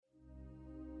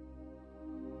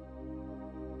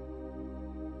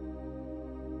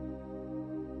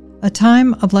a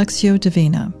time of Lectio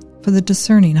Divina for the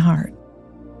discerning heart.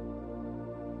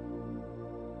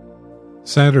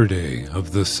 Saturday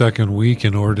of the second week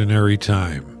in Ordinary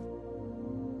Time.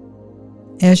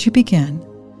 As you begin,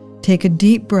 take a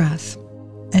deep breath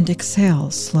and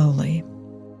exhale slowly.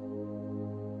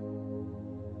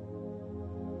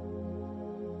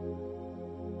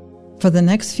 For the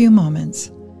next few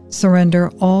moments, surrender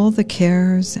all the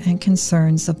cares and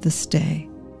concerns of this day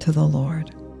to the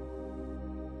Lord.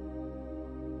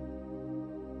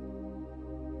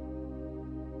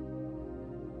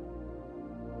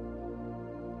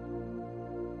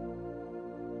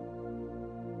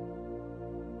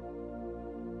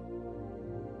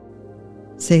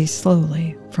 Say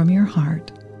slowly from your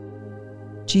heart,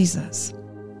 Jesus,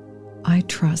 I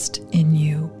trust in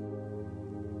you.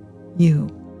 You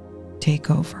take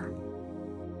over.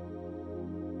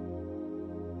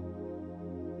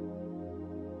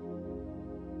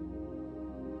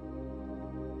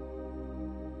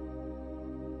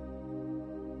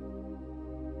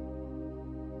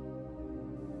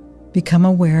 Become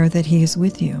aware that He is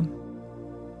with you,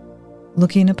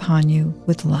 looking upon you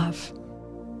with love,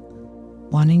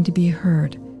 wanting to be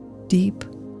heard deep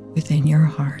within your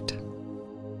heart.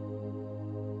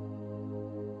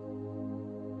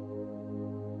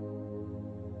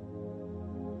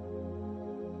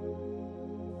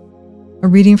 A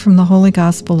reading from the Holy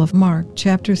Gospel of Mark,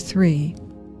 chapter 3,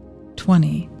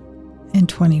 20 and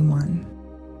 21.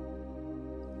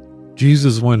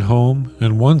 Jesus went home,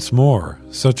 and once more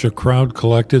such a crowd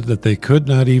collected that they could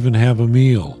not even have a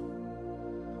meal.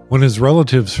 When his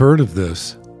relatives heard of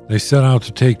this, they set out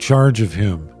to take charge of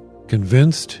him,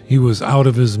 convinced he was out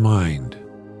of his mind.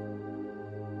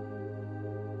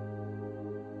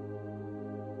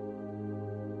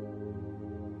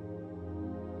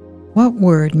 What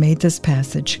word made this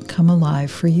passage come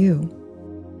alive for you?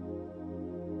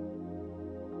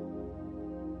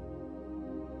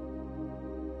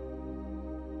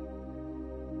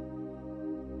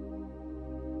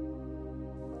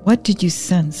 What did you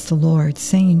sense the Lord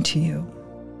saying to you?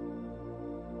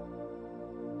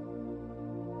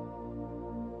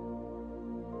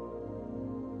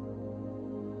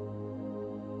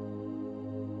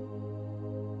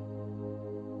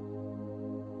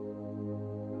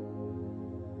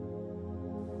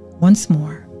 Once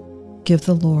more, give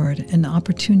the Lord an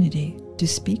opportunity to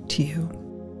speak to you.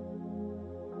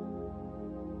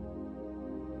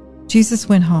 Jesus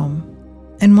went home,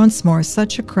 and once more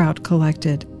such a crowd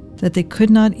collected that they could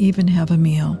not even have a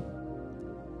meal.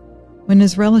 When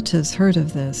his relatives heard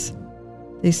of this,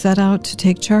 they set out to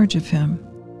take charge of him,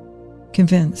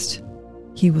 convinced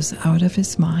he was out of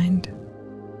his mind.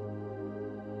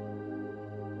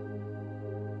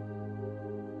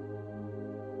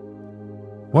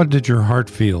 What did your heart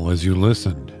feel as you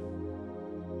listened?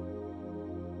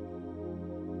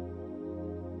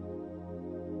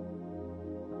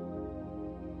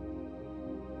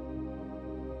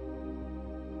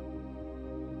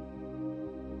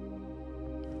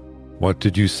 What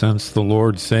did you sense the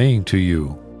Lord saying to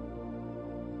you?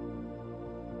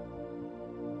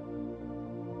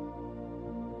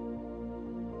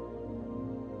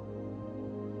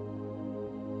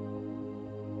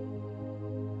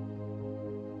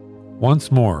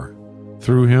 Once more,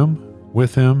 through him,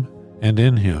 with him, and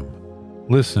in him,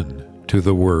 listen to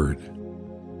the word.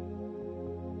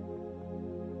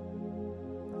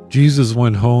 Jesus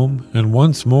went home, and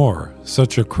once more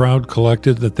such a crowd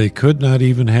collected that they could not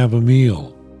even have a meal.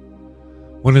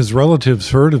 When his relatives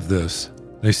heard of this,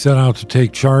 they set out to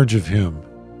take charge of him,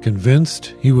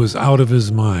 convinced he was out of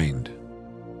his mind.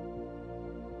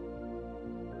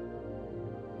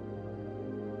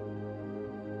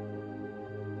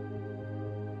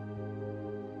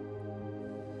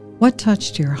 What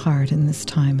touched your heart in this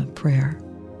time of prayer?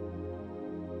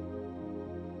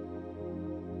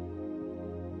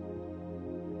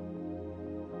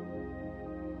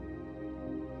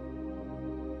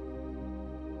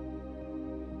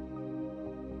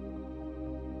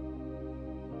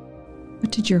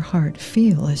 What did your heart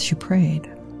feel as you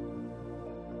prayed?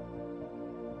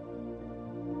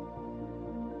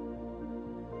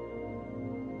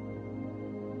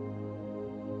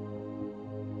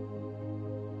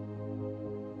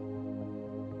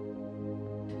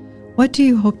 What do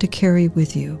you hope to carry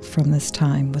with you from this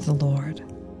time with the Lord?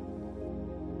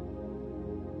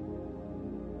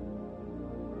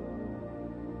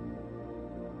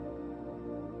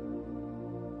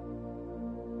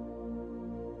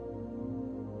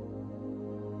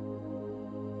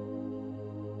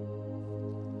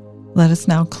 Let us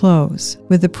now close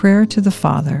with the prayer to the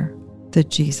Father that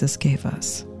Jesus gave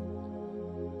us.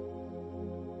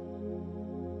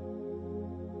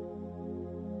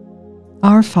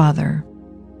 Our Father,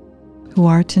 who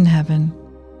art in heaven,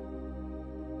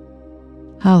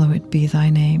 hallowed be thy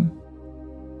name.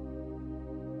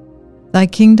 Thy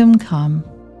kingdom come,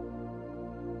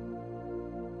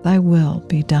 thy will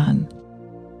be done,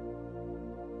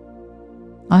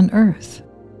 on earth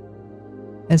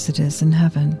as it is in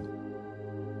heaven.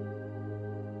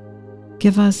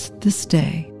 Give us this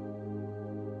day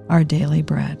our daily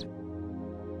bread,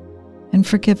 and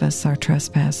forgive us our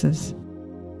trespasses,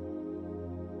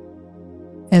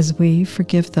 as we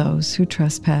forgive those who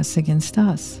trespass against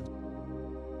us.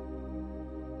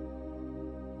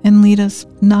 And lead us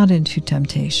not into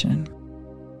temptation,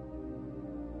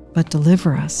 but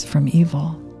deliver us from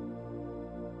evil.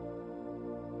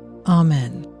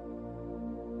 Amen.